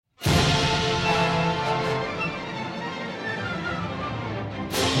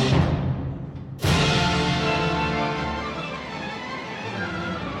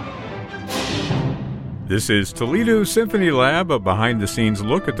This is Toledo Symphony Lab, a behind-the-scenes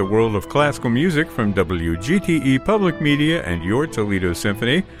look at the world of classical music from WGTE Public Media and your Toledo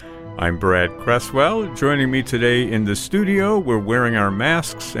Symphony. I'm Brad Cresswell. Joining me today in the studio, we're wearing our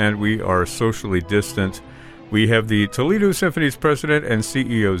masks and we are socially distant. We have the Toledo Symphony's president and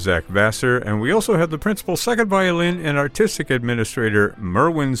CEO, Zach Vassar, and we also have the principal second violin and artistic administrator,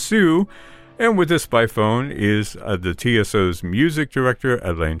 Merwin Siu. And with us by phone is the TSO's music director,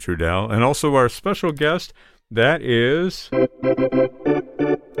 Elaine Trudell, and also our special guest, that is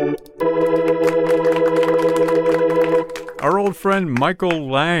our old friend Michael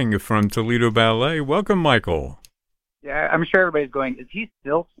Lang from Toledo Ballet. Welcome, Michael. Yeah, I'm sure everybody's going, is he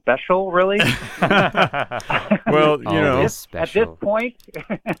still special, really? Well, you know, at this point.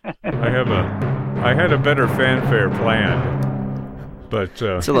 I had a better fanfare planned. But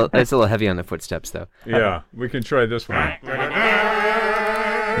it's a little heavy on the footsteps, though. Yeah, we can try this one.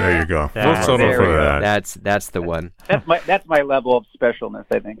 There you go. Full subtle for that. That's the one. That's my level of specialness,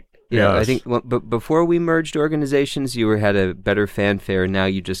 I think. Yeah, yes. I think. Well, but before we merged organizations, you had a better fanfare. Now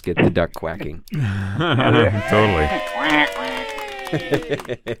you just get the duck quacking. Totally.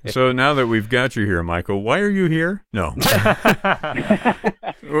 So now that we've got you here, Michael, why are you here? No.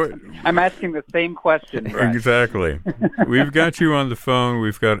 I'm asking the same question. Brad. Exactly. We've got you on the phone.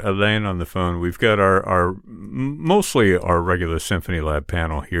 We've got Elaine on the phone. We've got our mostly our regular Symphony Lab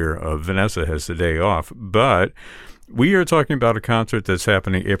panel here. Vanessa has the day off, but we are talking about a concert that's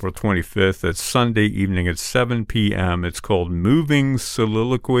happening April 25th. It's Sunday evening at 7 p.m. It's called Moving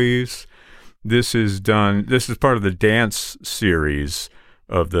Soliloquies. This is part of the dance series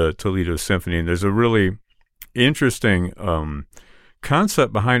of the Toledo Symphony, and there's a really interesting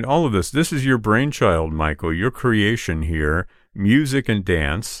concept behind all of this. This is your brainchild, Michael, your creation here, music and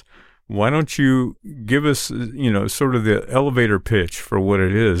dance. Why don't you give us, sort of the elevator pitch for what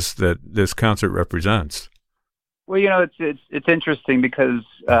it is that this concert represents? Well, it's interesting because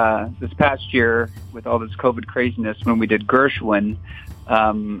this past year, with all this COVID craziness, when we did Gershwin,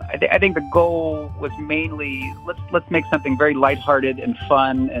 I think the goal was mainly let's make something very lighthearted and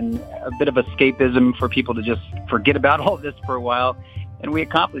fun and a bit of escapism for people to just forget about all this for a while, and we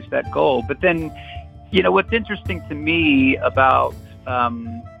accomplished that goal. But then, what's interesting to me about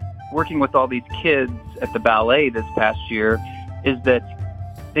working with all these kids at the ballet this past year is that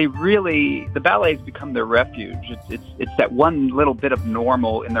the ballet has become their refuge. It's that one little bit of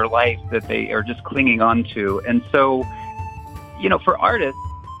normal in their life that they are just clinging on to. And so, for artists,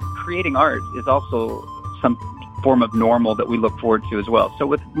 creating art is also some form of normal that we look forward to as well. So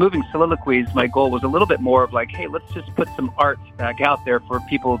with Moving Soliloquies, my goal was a little bit more of like, hey, let's just put some art back out there for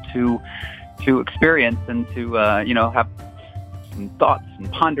people to experience and to, have some thoughts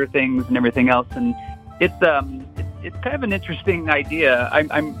and ponder things and everything else. And it's kind of an interesting idea.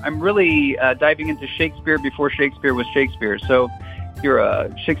 I'm really diving into Shakespeare before Shakespeare was Shakespeare. So if you're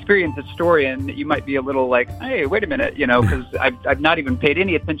a Shakespearean historian, you might be a little like, hey, wait a minute, because I've not even paid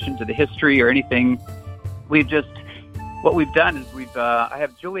any attention to the history or anything. What we've done is I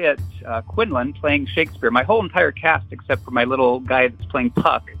have Juliet Quinlan playing Shakespeare. My whole entire cast, except for my little guy that's playing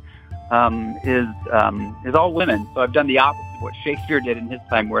Puck, is all women. So I've done the opposite of what Shakespeare did in his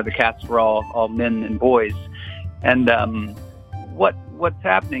time, where the casts were all men and boys. And what's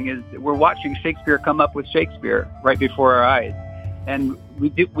happening is we're watching Shakespeare come up with Shakespeare right before our eyes. And we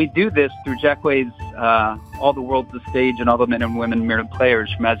do this through Jacques' All the World's a Stage and All the Men and Women Merely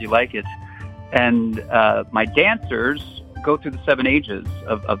Players from As You Like It. And my dancers go through the 7 ages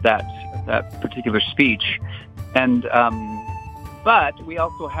of that particular speech. And but we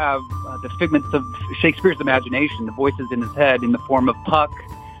also have the figments of Shakespeare's imagination, the voices in his head, in the form of Puck,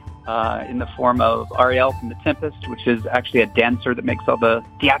 in the form of Ariel from The Tempest, which is actually a dancer that makes all the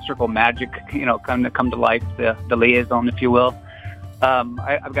theatrical magic, come to life, the liaison, if you will.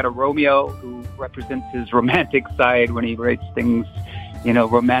 I've got a Romeo who represents his romantic side when he writes things,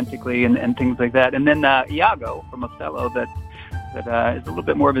 romantically and things like that. And then Iago from Othello that is a little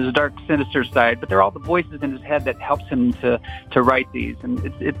bit more of his dark, sinister side. But they're all the voices in his head that helps him to write these. And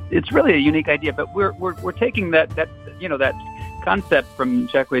it's really a unique idea. But we're taking that concept from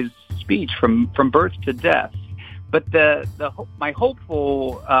Jacques' speech, from birth to death. But my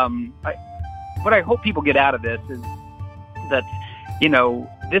hopeful, what I hope people get out of this is that,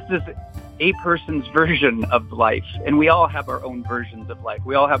 this is a person's version of life, and we all have our own versions of life.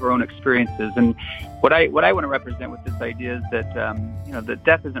 We all have our own experiences, and what I want to represent with this idea is that that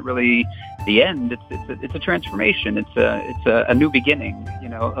death isn't really the end. It's a transformation. It's a new beginning,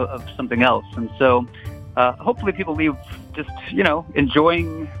 of something else. And so hopefully people leave just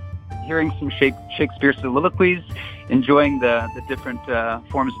enjoying hearing some Shakespeare soliloquies, enjoying the different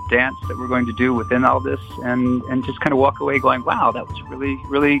forms of dance that we're going to do within all this, and just kind of walk away going, wow, that was really,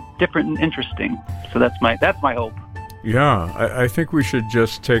 really different and interesting. So that's my hope. Yeah, I think we should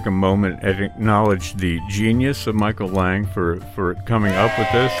just take a moment and acknowledge the genius of Michael Lang for coming up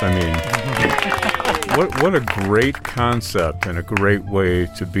with this. I mean, what a great concept and a great way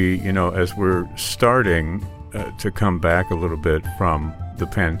to be, as we're starting to come back a little bit from the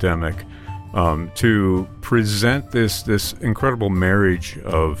pandemic, to present this incredible marriage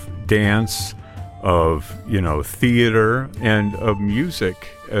of dance, of, theater, and of music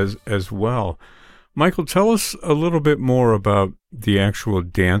as well. Michael, tell us a little bit more about the actual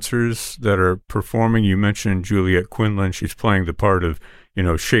dancers that are performing. You mentioned Juliet Quinlan. She's playing the part of,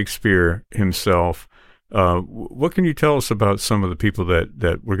 Shakespeare himself. What can you tell us about some of the people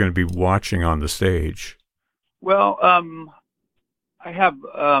that we're going to be watching on the stage? Well, I have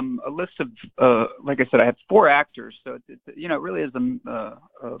a list of, like I said, I have 4 actors. So, it really is a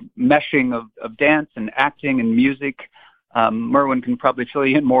meshing of dance and acting and music. Merwin can probably fill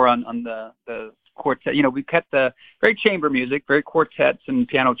you in more on the quartet. We kept the very chamber music, very quartets and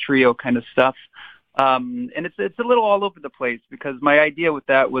piano trio kind of stuff. And it's a little all over the place, because my idea with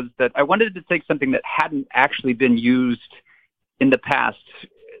that was that I wanted to take something that hadn't actually been used in the past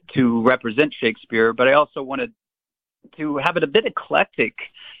to represent Shakespeare, but I also wanted to have it a bit eclectic,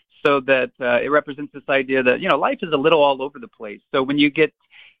 so that it represents this idea that, life is a little all over the place. So when you get,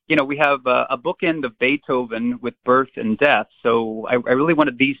 we have a bookend of Beethoven with birth and death. So I really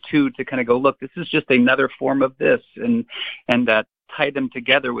wanted these two to kind of go, look, this is just another form of this, and tie them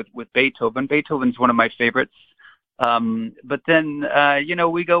together with Beethoven. Beethoven's one of my favorites. But then,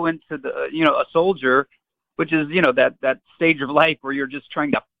 we go into a soldier, which is, that stage of life where you're just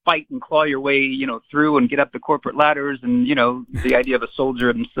trying to fight and claw your way, through and get up the corporate ladders, and, the idea of a soldier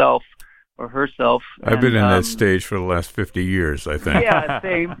himself or herself. I've been in that stage for the last 50 years, I think. Yeah,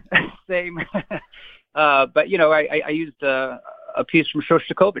 same. But, I used a piece from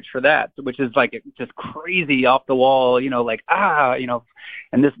Shostakovich for that, which is like just crazy off the wall,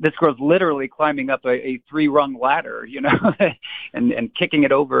 and this girl's literally climbing up a 3-rung ladder, and kicking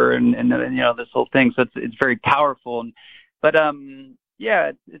it over, and this whole thing. So it's very powerful. But I've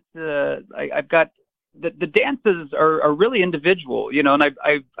got the dances are really individual, and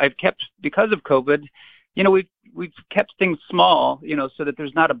I've kept, because of COVID, we've kept things small, so that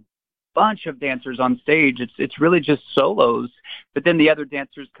there's not a bunch of dancers on stage. It's really just solos, but then the other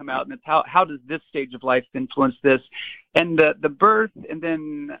dancers come out, and it's how does this stage of life influence this, and the birth, and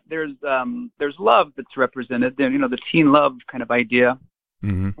then there's love that's represented, then the teen love kind of idea.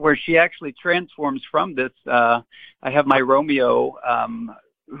 Mm-hmm. Where she actually transforms from this. I have my Romeo,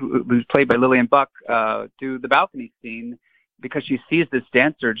 who's played by Lillian Buck, do the balcony scene, because she sees this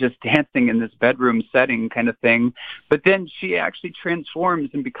dancer just dancing in this bedroom setting kind of thing. But then she actually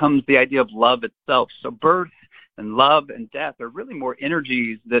transforms and becomes the idea of love itself. So birth and love and death are really more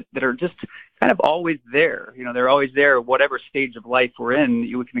energies that are just kind of always there. They're always there, whatever stage of life we're in.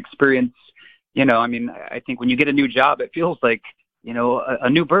 You can experience, I think when you get a new job, it feels like, a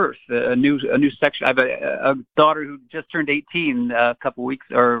new birth, a new section. I have a daughter who just turned 18 a couple weeks,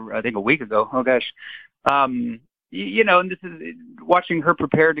 or I think a week ago. Oh gosh. And this is watching her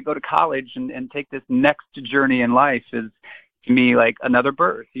prepare to go to college and take this next journey in life is, to me, like another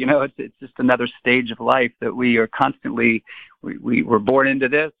birth. It's just another stage of life that we are constantly, we were born into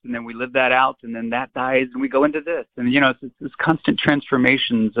this, and then we live that out, and then that dies, and we go into this. And, it's this constant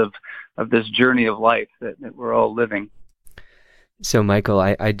transformations of this journey of life that we're all living. So, Michael,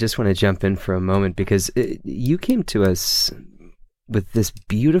 I just want to jump in for a moment, because you came to us with this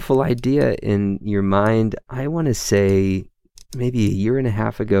beautiful idea in your mind, I want to say maybe a year and a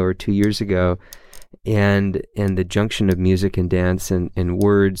half ago or 2 years ago, and the junction of music and dance and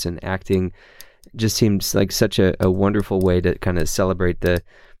words and acting just seems like such a wonderful way to kind of celebrate the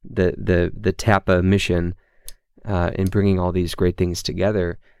TAPA mission in bringing all these great things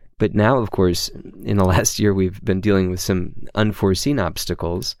together. But now, of course, in the last year, we've been dealing with some unforeseen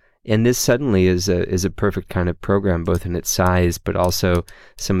obstacles, and this suddenly is a perfect kind of program, both in its size, but also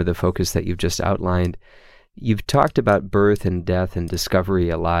some of the focus that you've just outlined. You've talked about birth and death and discovery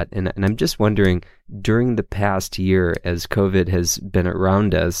a lot, and I'm just wondering, during the past year, as COVID has been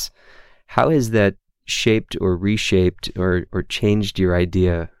around us, how has that shaped or reshaped or changed your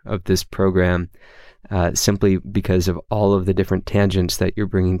idea of this program? Simply because of all of the different tangents that you're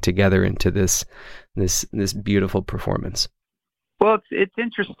bringing together into this beautiful performance. Well, it's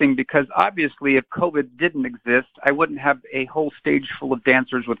interesting, because obviously if COVID didn't exist, I wouldn't have a whole stage full of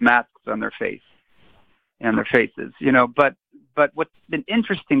dancers with masks on their faces, But But what's been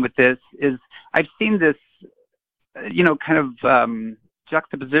interesting with this is I've seen this, kind of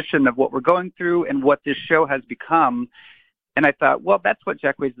juxtaposition of what we're going through and what this show has become. And I thought, well, that's what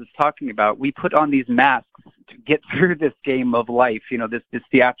Jack Ways is talking about. We put on these masks to get through this game of life, this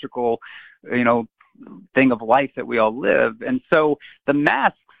theatrical, thing of life that we all live. And so the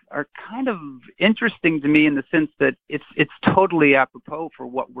masks are kind of interesting to me in the sense that it's totally apropos for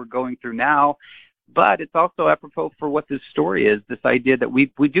what we're going through now, but it's also apropos for what this story is, this idea that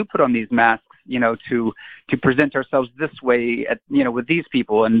we do put on these masks, to present ourselves this way with these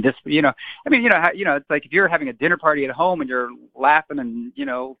people and this, it's like if you're having a dinner party at home and you're laughing and,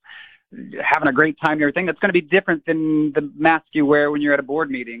 having a great time and everything, that's going to be different than the mask you wear when you're at a board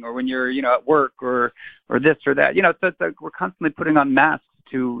meeting or when you're, at work or this or that, so it's like we're constantly putting on masks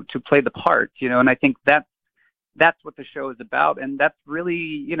to play the part, and I think that's what the show is about. And that's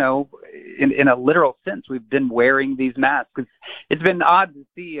really, in a literal sense, we've been wearing these masks. It's been odd to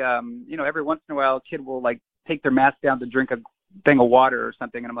see, every once in a while a kid will like take their mask down to drink a thing of water or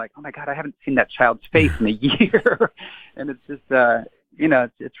something. And I'm like, oh my God, I haven't seen that child's face in a year. And it's just,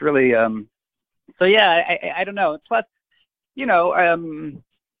 it's really, so yeah, I don't know. Plus, just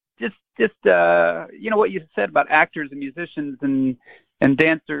what you said about actors and musicians and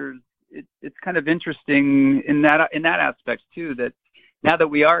dancers, it's kind of interesting in that aspect too, that now that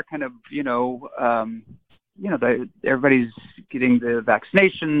we are kind of, everybody's getting the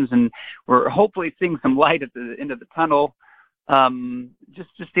vaccinations and we're hopefully seeing some light at the end of the tunnel.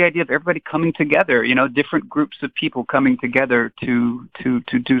 Just the idea of everybody coming together, different groups of people coming together to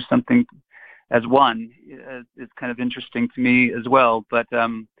do something as one is kind of interesting to me as well. But,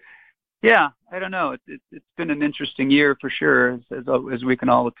 yeah, I don't know. It's been an interesting year for sure, as we can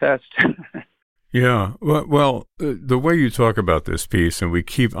all attest. Yeah. Well, the way you talk about this piece, and we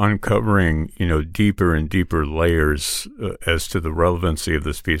keep uncovering, deeper and deeper layers as to the relevancy of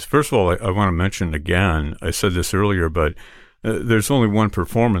this piece. First of all, I want to mention again, I said this earlier, but there's only one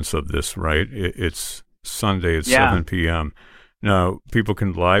performance of this, right? It's Sunday at 7 p.m. Now, people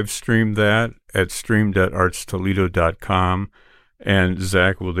can live stream that at stream.artstoledo.com. And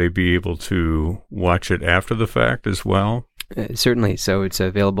Zach, will they be able to watch it after the fact as well? Certainly. So it's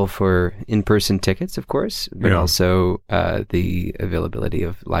available for in-person tickets, of course, but also the availability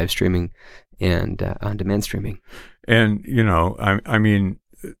of live streaming and on-demand streaming. And, I mean,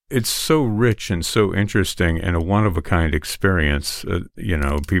 it's so rich and so interesting and a one-of-a-kind experience.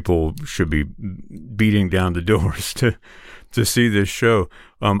 People should be beating down the doors to see this show.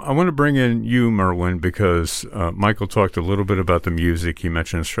 I want to bring in you, Merwin, because Michael talked a little bit about the music. He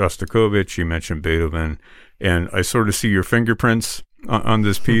mentioned Shostakovich, he mentioned Beethoven, and I sort of see your fingerprints on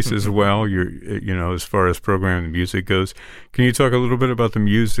this piece as well. As far as programming music goes. Can you talk a little bit about the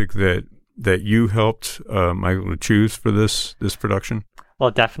music that you helped Michael to choose for this production?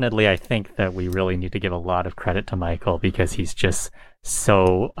 Well, definitely, I think that we really need to give a lot of credit to Michael because he's just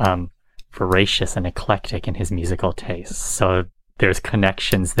so voracious and eclectic in his musical tastes. So there's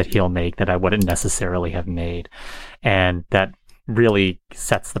connections that he'll make that I wouldn't necessarily have made. And that really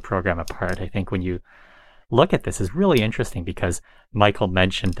sets the program apart. I think when you look at this, is really interesting because Michael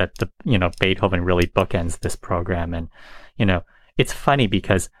mentioned that Beethoven really bookends this program. And, it's funny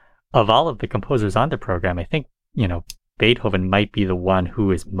because of all of the composers on the program, I think, Beethoven might be the one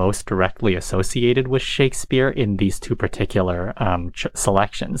who is most directly associated with Shakespeare in these two particular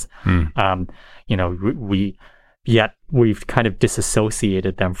selections. Yet we've kind of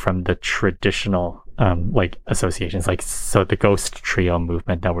disassociated them from the traditional associations. So the Ghost Trio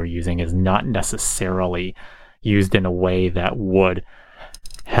movement that we're using is not necessarily used in a way that would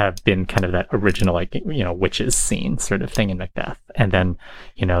have been kind of that original, witches scene sort of thing in Macbeth. And then,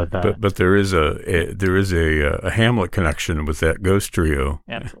 But there is a Hamlet connection with that Ghost Trio.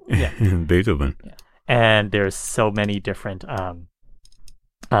 Absolutely. Yeah. In Beethoven. Yeah. And there's so many different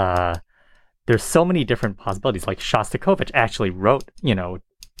possibilities. Like Shostakovich actually wrote,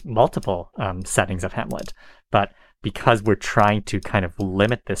 multiple settings of Hamlet. But because we're trying to kind of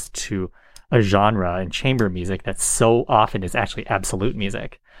limit this to a genre and chamber music that so often is actually absolute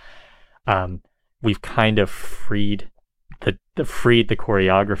music, we've kind of freed the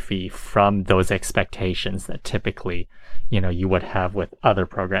choreography from those expectations that typically, you would have with other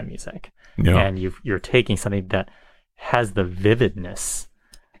program music. Yeah. And you're taking something that has the vividness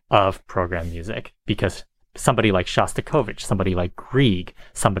of program music, because somebody like Shostakovich, somebody like Grieg,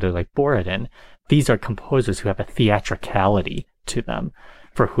 somebody like Borodin, these are composers who have a theatricality to them,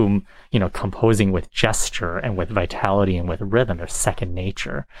 for whom, composing with gesture and with vitality and with rhythm are second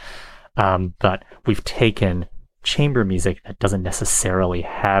nature. But we've taken chamber music that doesn't necessarily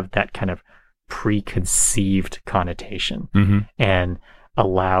have that kind of preconceived connotation, Mm-hmm. and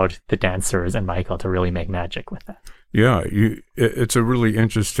allowed the dancers and Michael to really make magic with that. Yeah, it's a really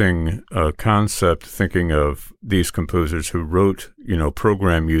interesting concept, thinking of these composers who wrote,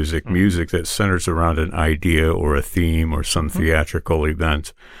 program music, music that centers around an idea or a theme or some theatrical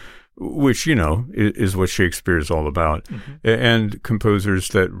event, which, is what Shakespeare is all about, and composers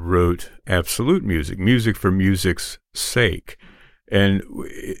that wrote absolute music, music for music's sake. And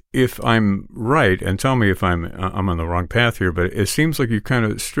if I'm right, and tell me if I'm on the wrong path here, but it seems like you kind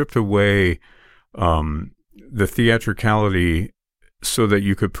of stripped away the theatricality so that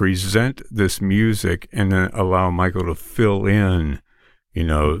you could present this music and then allow Michael to fill in,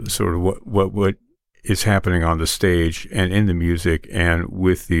 sort of what is happening on the stage and in the music and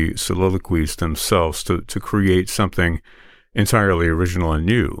with the soliloquies themselves to create something entirely original and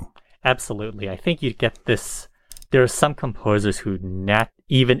new. Absolutely. I think you get this. There are some composers who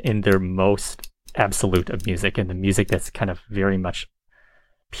even in their most absolute of music, and the music that's kind of very much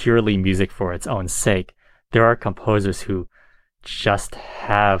purely music for its own sake, there are composers who just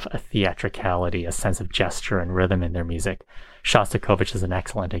have a theatricality, a sense of gesture and rhythm in their music. Shostakovich is an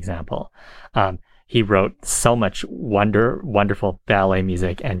excellent example. He wrote so much wonderful ballet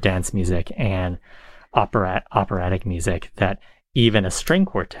music and dance music and operatic music that even a string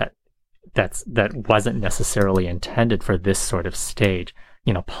quartet that wasn't necessarily intended for this sort of stage,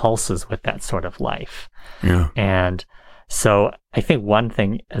 pulses with that sort of life. Yeah. And so I think one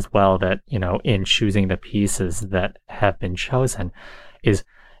thing as well that, in choosing the pieces that have been chosen is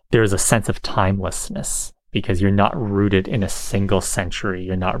there's a sense of timelessness, because you're not rooted in a single century.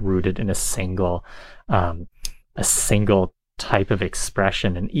 You're not rooted in a single type of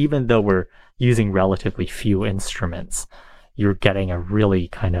expression. And even though we're using relatively few instruments, you're getting a really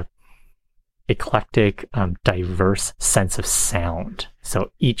kind of eclectic, diverse sense of sound.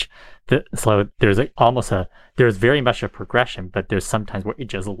 So there's very much a progression, but there's sometimes where it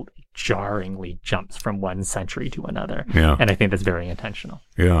just jarringly jumps from one century to another. Yeah. And I think that's very intentional.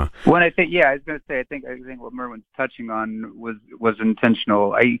 Yeah. Well, I was going to say, I think what Merwin's touching on was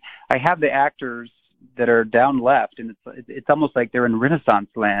intentional. I have the actors that are down left, and it's almost like they're in Renaissance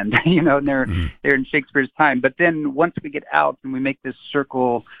land, and they're in Shakespeare's time. But then once we get out and we make this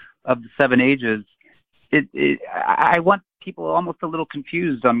circle of the seven ages, I want people almost a little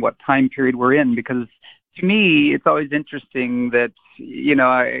confused on what time period we're in, because to me, it's always interesting that,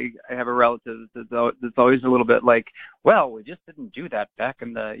 I have a relative that's always a little bit like, well, we just didn't do that back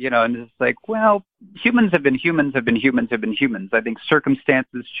in the, and it's like, well, humans have been humans. I think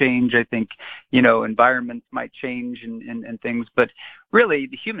circumstances change. I think, environments might change and things, but really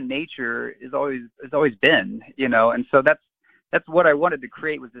the human nature has always been, and so that's what I wanted to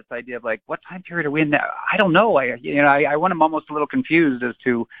create, was this idea of like, what time period are we in now? I don't know. I want them almost a little confused as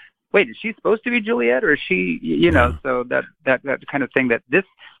to, wait, is she supposed to be Juliet, or is she, so that kind of thing, that this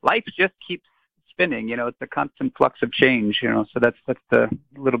life just keeps spinning, it's a constant flux of change, so that's the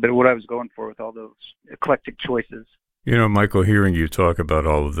little bit of what I was going for with all those eclectic choices. Michael, hearing you talk about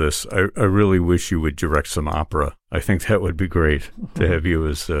all of this, I really wish you would direct some opera. I think that would be great to have you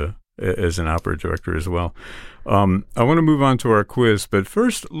as an opera director as well. I want to move on to our quiz, but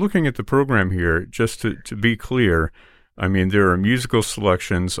first, looking at the program here, just to be clear, I mean, there are musical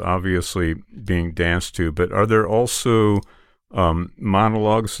selections obviously being danced to, but are there also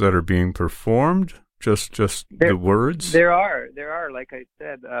monologues that are being performed? Just the words? There are. Like I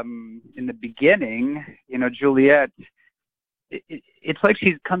said, in the beginning, Juliet, it's like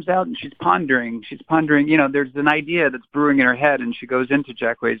she comes out and she's pondering, there's an idea that's brewing in her head, and she goes into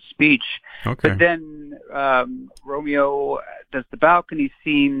Jacquet's speech. Okay. But then Romeo does the balcony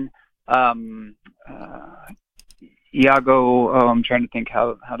scene. Iago, I'm trying to think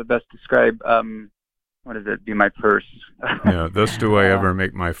how to best describe, what is it? Be my purse. Yeah, thus do I ever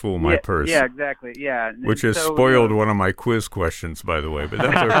make my fool my purse. Yeah, exactly. Yeah. Which has spoiled one of my quiz questions, by the way, but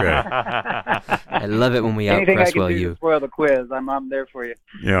that's okay. I love it when we outpress well you. To spoil the quiz, I'm there for you.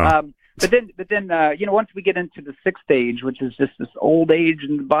 Yeah. But then, once we get into the sixth stage, which is just this old age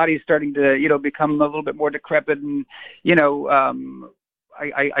and the body's starting to, become a little bit more decrepit, and,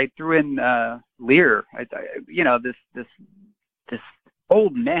 I threw in Lear. This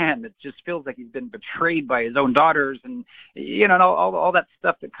old man that just feels like he's been betrayed by his own daughters, and all that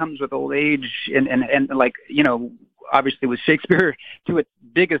stuff that comes with old age, and like, obviously with Shakespeare to its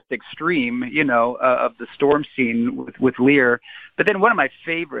biggest extreme, of the storm scene with Lear. But then one of my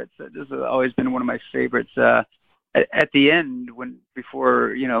favorites, this has always been one of my favorites, at the end,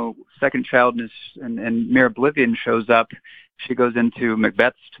 before Second Childness and Mere Oblivion shows up, she goes into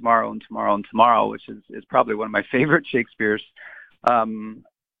Macbeth's Tomorrow and Tomorrow and Tomorrow, which is probably one of my favorite Shakespeare's.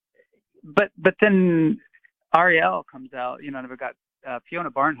 but then Ariel comes out, and I've got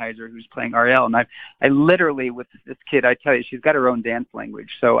Fiona Barnheiser who's playing Ariel, and I literally, with this kid, I tell you, she's got her own dance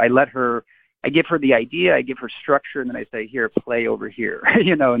language. So I give her the idea, I give her structure, and then I say, here, play over here,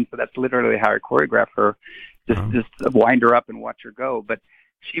 and so that's literally how I choreograph her, just wind her up and watch her go. But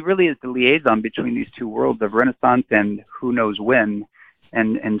she really is the liaison between these two worlds of Renaissance and who knows when.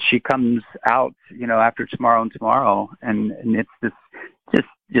 And she comes out, after tomorrow and tomorrow, and it's this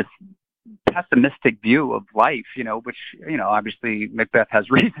just pessimistic view of life, which, obviously Macbeth has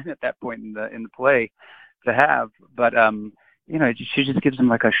reason at that point in the play to have, but she just gives him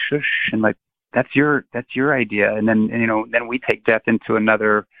like a shush and like, that's your idea, and then we take death into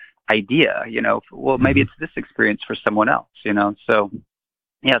another idea, well, maybe it's this experience for someone else, so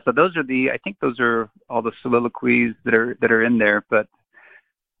yeah, so I think those are all the soliloquies that are in there, but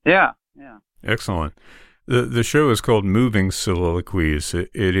yeah. Excellent. The show is called Moving Soliloquies. It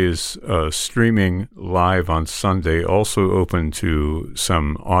is streaming live on Sunday, also open to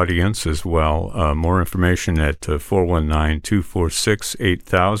some audience as well. More information at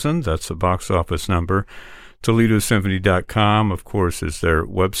 419-246-8000. That's the box office number. ToledoSymphony.com, of course, is their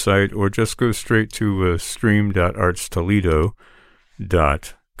website, or just go straight to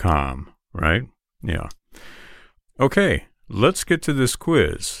stream.artstoledo.com, right? Yeah. Okay, let's get to this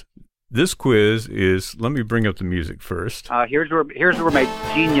quiz. This quiz is, let me bring up the music first. Here's where my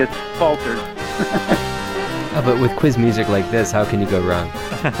genius falters. But with quiz music like this, how can you go wrong?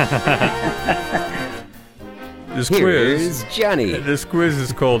 Here's Johnny. This quiz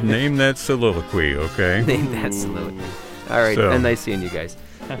is called Name That Soliloquy, okay? Name That Soliloquy. All right, and nice seeing you guys.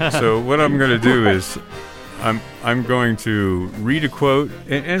 So what I'm going to do is I'm going to read a quote,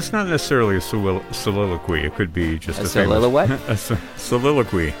 and it's not necessarily a soliloquy. It could be just a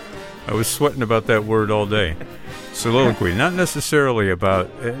soliloquy. I was sweating about that word all day. Soliloquy, not necessarily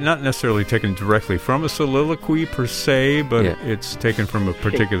taken directly from a soliloquy per se, but it's taken from a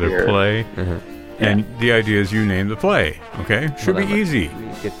particular play. Uh-huh. And the idea is you name the play, okay? Should be easy.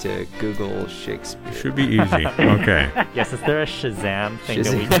 We get to Google Shakespeare. Should be easy, okay. Yes, is there a Shazam thing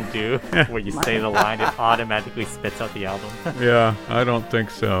that we can do where you say the line, it automatically spits out the album? Yeah, I don't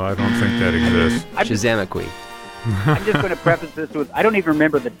think so. I don't think that exists. Shazamiquy. I'm just going to preface this with, I don't even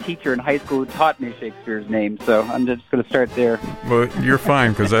remember the teacher in high school who taught me Shakespeare's name, so I'm just going to start there. Well, you're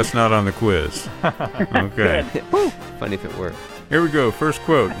fine, because that's not on the quiz. Okay. Funny if it were. Here we go. First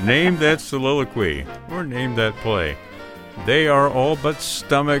quote. Name that soliloquy, or name that play. They are all but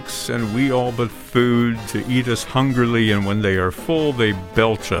stomachs, and we all but food, to eat us hungrily, and when they are full, they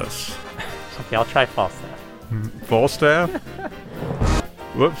belch us. Okay, I'll try Falstaff. Falstaff?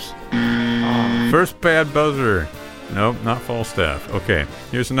 Whoops. First bad buzzer. Nope, not Falstaff. Okay,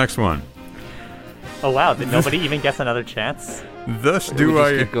 here's the next one. Oh, wow. Did nobody even guess another chance? Thus we do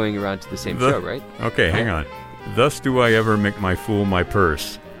just I... keep going around to the same show, right? Okay, hang on. Thus do I ever make my fool my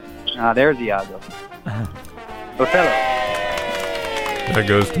purse. There's Iago. Othello. That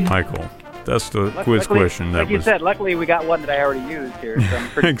goes to Michael. That's the quiz question. Like you said, luckily we got one that I already used here, so I'm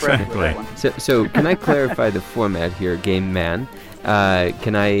pretty impressed with that one. So can I clarify the format here, Game Man?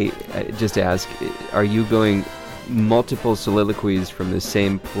 Can I just ask, are you going multiple soliloquies from the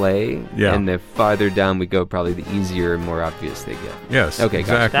same play? Yeah. And the farther down we go, probably the easier and more obvious they get. Yes, okay,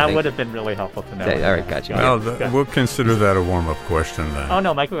 exactly. That would have been really helpful to know. All right, gotcha. Well, we'll consider that a warm-up question then. Oh,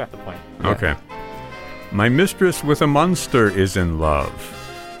 no, Michael got the point. Okay. Yeah. My mistress with a monster is in love.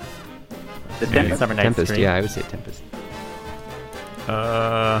 The Tempest. Tempest, yeah, I would say Tempest.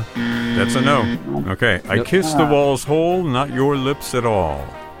 That's a no. Okay. Nope. I kiss the walls whole, not your lips at all.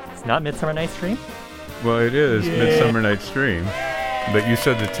 It's not Midsummer Night's Dream? Well, it is Midsummer Night's Dream. But you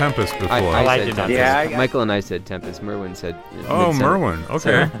said the Tempest before. I said Tempest. Yeah, Michael and I said Tempest. Merwin said Oh, Merwin.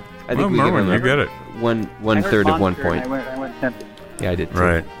 Okay. So I think we Merwin, you get it. One third of 1 point. I went Tempest. Yeah, I did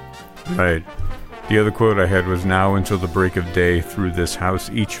too. Right. The other quote I had was, now until the break of day, through this house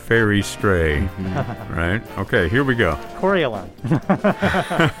each fairy stray. Mm-hmm. Right? Okay, here we go. Coriolan.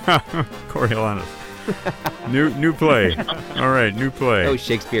 Coriolanus. New play. All right, new play. Oh,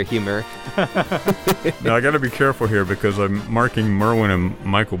 Shakespeare humor. Now, I got to be careful here because I'm marking Merwin and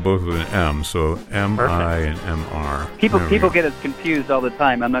Michael both with an M, so M-I and M-R. People get us confused all the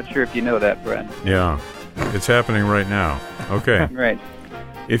time. I'm not sure if you know that, Brad. Yeah, it's happening right now. Okay. Right.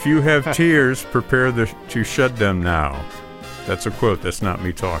 If you have tears, prepare to shed them now. That's a quote. That's not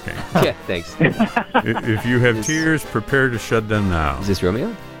me talking. Yeah, thanks. If you have tears, prepare to shed them now. Is this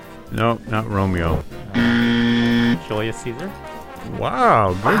Romeo? No, not Romeo. Julius Caesar?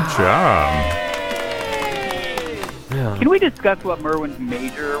 Wow, good job. Can we discuss what Merwin's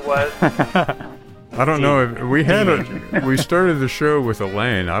major was? I don't know if we started the show with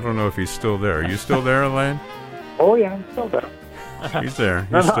Elaine. I don't know if he's still there. Are you still there, Elaine? Oh, yeah, I'm still there. He's there.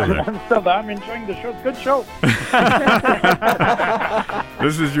 He's still there. I'm still there. I'm enjoying the show. Good show.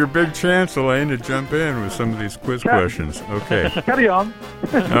 This is your big chance, Elaine, to jump in with some of these quiz questions. Okay. Carry on.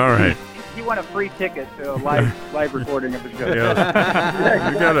 All right. You want a free ticket to a live recording of the show.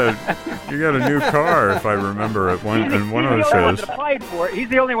 Yeah. You got a new car, if I remember, in one of the He's the only one shows. that applied for it. He's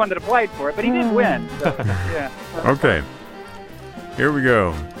the only one that applied for it, but he did win. So, yeah. Okay. Here we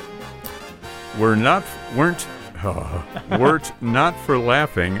go. Weren't not for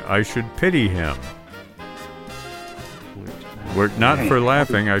laughing, I should pity him. Weren't not for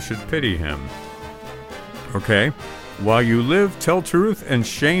laughing, I should pity him. Okay. While you live, tell truth and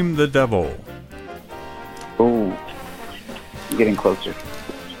shame the devil. Oh, you're getting closer.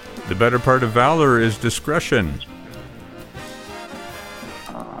 The better part of valor is discretion.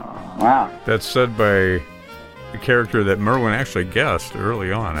 Wow. That's said by a character that Merwin actually guessed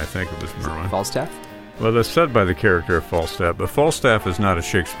early on. I think it was Merwin. Falstaff? Well, that's said by the character of Falstaff, but Falstaff is not a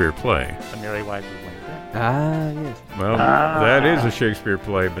Shakespeare play. The Merry Wives of Windsor. Ah, yes. Well, that is a Shakespeare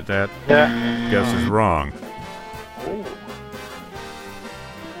play, but that guess is wrong.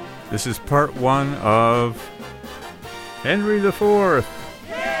 This is part 1 of Henry IV.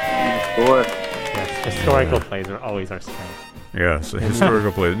 Yes, historical plays are always our strength. Yes, a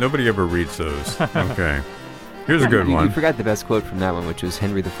historical play. Nobody ever reads those. Okay. Here's a good You one. forgot the best quote from that one, which was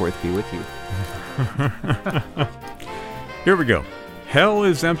Henry IV be with you. Here we go. Hell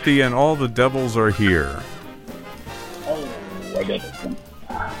is empty and all the devils are here. Oh, I got this one.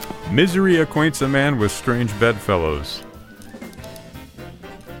 Misery acquaints a man with strange bedfellows.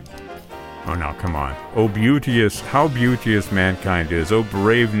 Oh, now, come on. Oh, beauteous, how beauteous mankind is. Oh,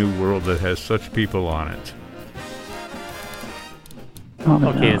 brave new world that has such people on it.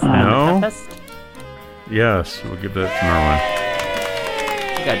 Okay, is that No. The Tempest? Yes, we'll give that to Merwin.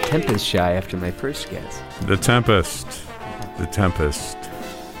 I got Tempest shy after my first guess. The Tempest. The Tempest.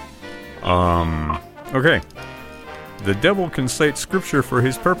 Okay. The devil can cite scripture for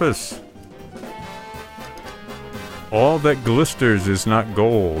his purpose. All that glisters is not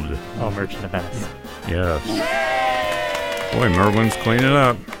gold. Oh, Merchant of Venice. Yes. Boy, Merwin's cleaning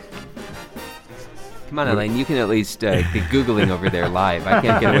up. Come on, Elaine, you can at least be Googling over there live. I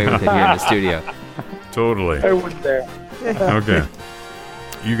can't get away with it here in the studio. Totally. I was there. Okay.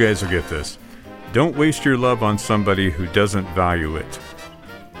 You guys will get this. Don't waste your love on somebody who doesn't value it.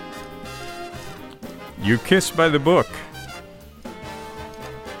 You kiss by the book.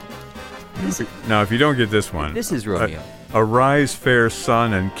 Now, if you don't get this one, This is Romeo. arise, fair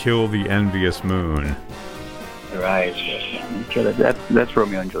sun, and kill the envious moon. Right. Okay, that's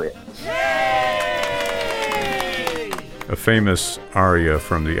Romeo and Juliet. A famous aria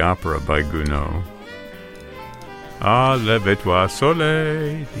from the opera by Gounod. Ah, lève-toi,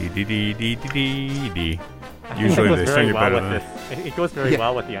 soleil, di-di-di-di-di-di. Usually they sing it better than It goes very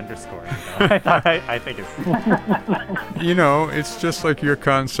well with the underscoring. I think it's... You know, it's just like your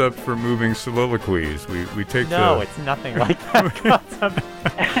concept for moving soliloquies. We take No, the... it's nothing like that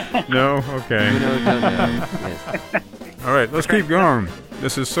concept. No? Okay. No. Yes. All right, let's keep going.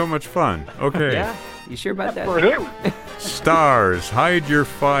 This is so much fun. Okay. Yeah? You sure about that? For who? Stars, hide your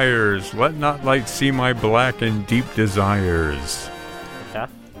fires. Let not light see my black and deep desires.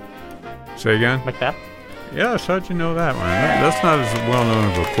 Macbeth? Say again? Macbeth? Yes, how'd you know that one? That's not as well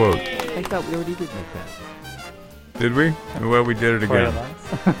known of a quote. I thought we already did make that. Did we? Well, we did it again.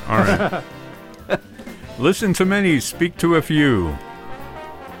 All right. Listen to many, speak to a few.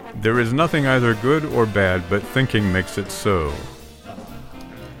 There is nothing either good or bad, but thinking makes it so.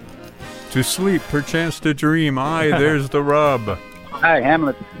 To sleep, perchance to dream, aye, there's the rub. Hi,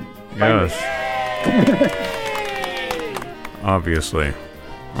 Hamlet. Yes. Obviously.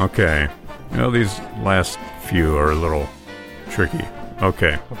 Okay. You know, these last few are a little tricky.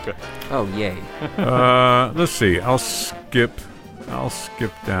 Okay. Oh, yay. Let's see. I'll skip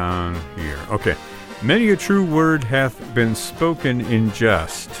down here. Okay. Many a true word hath been spoken in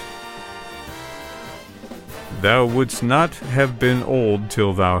jest. Thou wouldst not have been old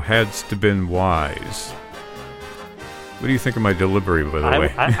till thou hadst been wise. What do you think of my delivery, by the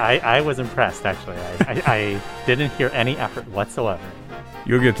way? I was impressed, actually. I didn't hear any effort whatsoever.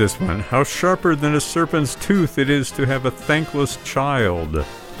 You'll get this one. How sharper than a serpent's tooth it is to have a thankless child.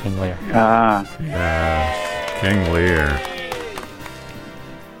 King Lear. Yes, King Lear.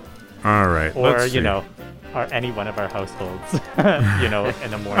 All right, Or, let's see. or any one of our households,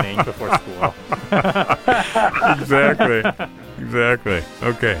 in the morning before school. Exactly.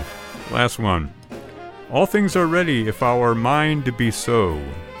 Okay, last one. All things are ready if our mind be so.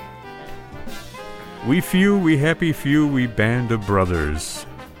 We few, we happy few, we band of brothers.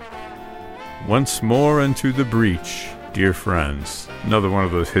 Once more into the breach, dear friends. Another one of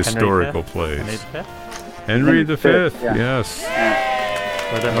those historical plays. Henry V, yeah. yes.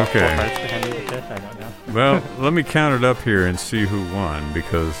 Were there multiple Okay. parts to Henry V? I don't know. Well, let me count it up here and see who won,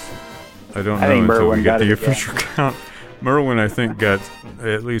 because I don't I know think until Merwin we get got the it again. official count. Merwin, I think, got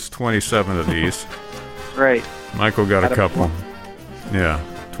at least 27 of these. Right. Michael got Out a of couple. Yeah,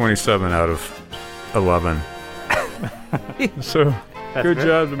 27 out of 11. So, That's good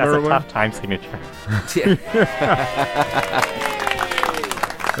job to That's Merwin. a tough time signature.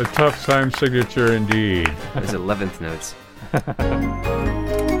 A tough time signature indeed. Those 11th notes. The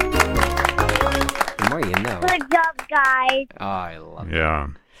more you know. Good job, guys. Oh, I love it. Yeah.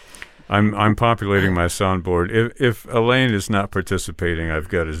 I'm populating my soundboard. If Elaine is not participating, I've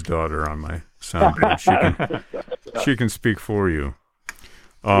got his daughter on my soundboard. She can speak for you.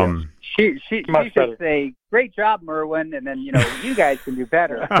 She Much should better. say, "Great job, Merwin," and then you guys can do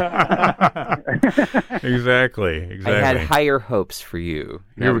better. Exactly. I had higher hopes for you.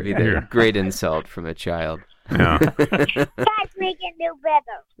 That Here- would be the here. great insult from a child. Yeah. Guys, we can do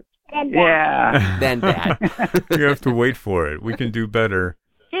better than that. Yeah. Then that. You have to wait for it. We can do better.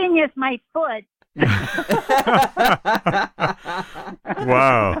 Genius, my foot.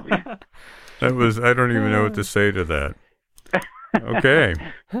 Wow. That was, I don't even know what to say to that. Okay.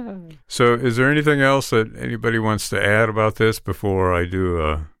 So is there anything else that anybody wants to add about this before I do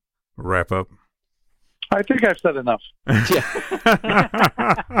a wrap up? I think I've said enough.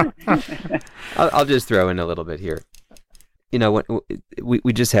 I'll just throw in a little bit here. You know,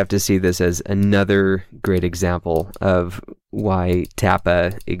 we just have to see this as another great example of why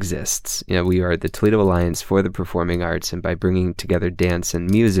TAPA exists. You know, we are the Toledo Alliance for the Performing Arts, and by bringing together dance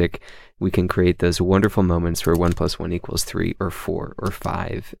and music, we can create those wonderful moments where 1 + 1 = 3 or 4 or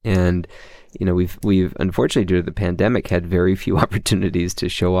 5. And you know, we've unfortunately, due to the pandemic, had very few opportunities to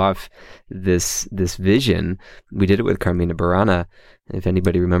show off this vision. We did it with Carmina Burana. If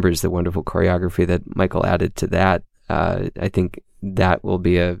anybody remembers the wonderful choreography that Michael added to that, I think that will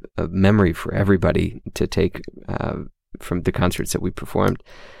be a memory for everybody to take from the concerts that we performed.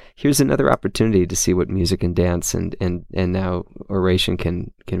 Here's another opportunity to see what music and dance and now oration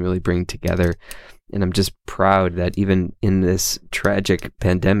can really bring together. And I'm just proud that even in this tragic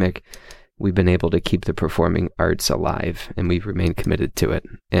pandemic, we've been able to keep the performing arts alive, and we've remained committed to it.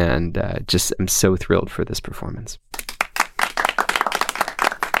 And I'm so thrilled for this performance.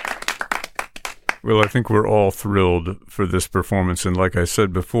 Well, I think we're all thrilled for this performance. And like I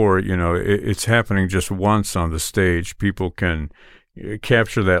said before, you know, it's happening just once on the stage. People can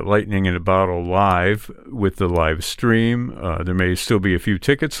capture that lightning in a bottle live with the live stream. There may still be a few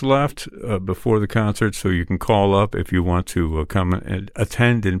tickets left before the concert, so you can call up if you want to come and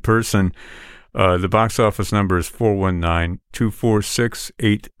attend in person. The box office number is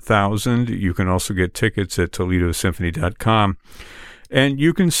 419-246-8000. You can also get tickets at ToledoSymphony.com. And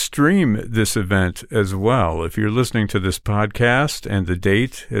you can stream this event as well. If you're listening to this podcast and the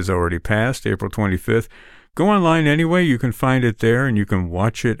date has already passed, April 25th, go online anyway. You can find it there, and you can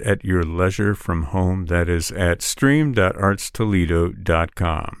watch it at your leisure from home. That is at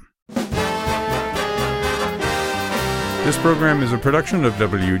stream.artstoledo.com. This program is a production of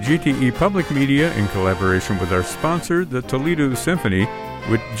WGTE Public Media in collaboration with our sponsor, the Toledo Symphony,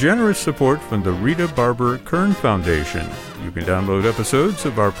 with generous support from the Rita Barber Kern Foundation. You can download episodes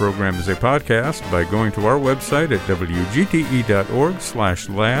of our program as a podcast by going to our website at wgte.org/lab.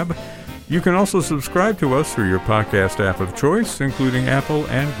 You can also subscribe to us through your podcast app of choice, including Apple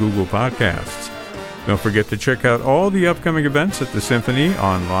and Google Podcasts. Don't forget to check out all the upcoming events at the Symphony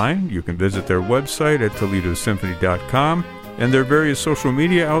online. You can visit their website at ToledoSymphony.com and their various social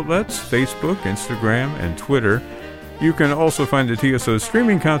media outlets, Facebook, Instagram, and Twitter. You can also find the TSO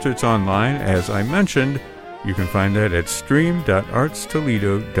streaming concerts online. As I mentioned, you can find that at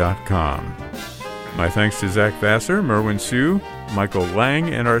stream.artstoledo.com. My thanks to Zach Vassar, Merwin Sue, Michael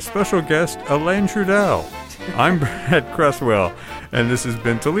Lang, and our special guest, Elaine Trudell. I'm Brad Cresswell, and this has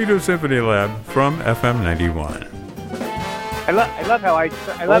been Toledo Symphony Lab from FM 91. I love how I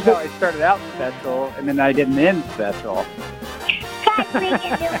started out special and then I didn't end special. Guys, we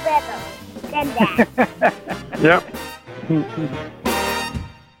can do better than that. Yep.